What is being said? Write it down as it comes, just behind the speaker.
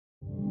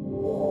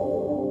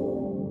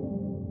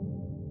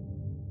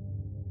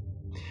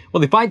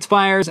Well, he fights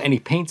fires and he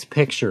paints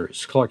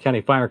pictures. Clark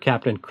County Fire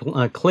Captain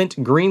Clint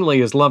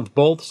Greenlee has loved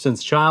both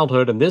since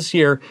childhood, and this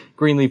year,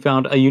 Greenlee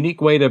found a unique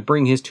way to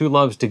bring his two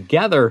loves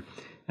together.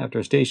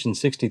 After Station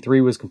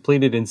 63 was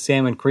completed in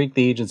Salmon Creek,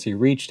 the agency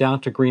reached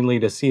out to Greenlee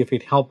to see if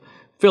he'd help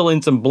fill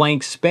in some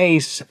blank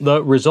space.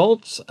 The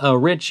results, a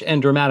rich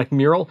and dramatic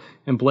mural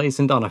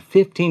emblazoned on a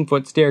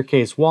 15-foot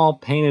staircase wall,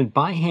 painted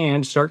by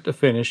hand start to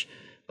finish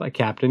by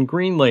Captain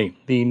Greenlee.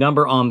 The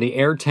number on the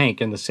air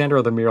tank in the center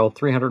of the mural,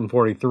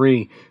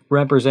 343,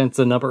 represents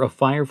the number of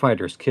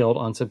firefighters killed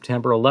on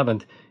September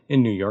 11th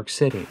in New York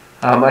City.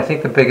 I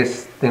think the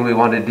biggest thing we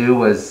wanted to do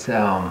was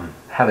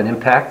have an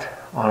impact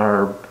on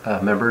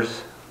our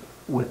members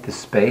with this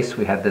space.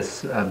 We had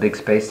this big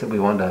space that we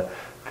wanted to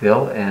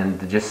fill,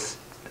 and just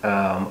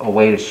a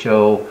way to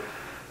show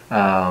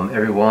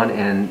everyone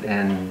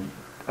and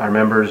our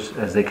members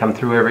as they come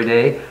through every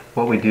day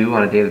what we do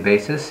on a daily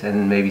basis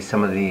and maybe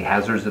some of the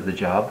hazards of the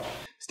job.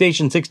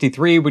 Station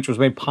 63, which was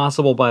made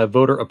possible by a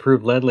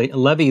voter-approved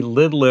levee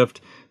lid lift,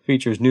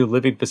 features new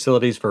living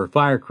facilities for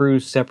fire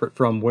crews separate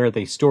from where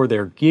they store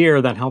their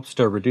gear. That helps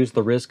to reduce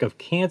the risk of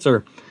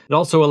cancer. It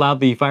also allowed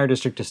the fire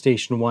district to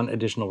station one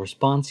additional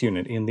response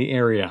unit in the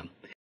area.